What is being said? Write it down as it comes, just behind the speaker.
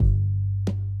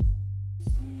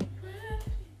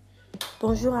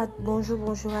Bonjour à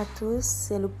tous.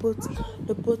 C'est le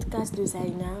podcast de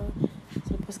Zaina.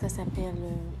 Le podcast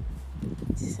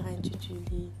sera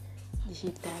intitulé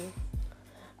Digital.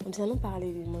 Nous allons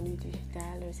parler du monde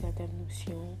digital, certaines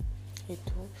notions et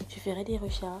tout. Je ferai des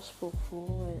recherches pour vous.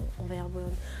 On va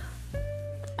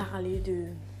parler de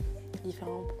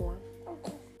différents points.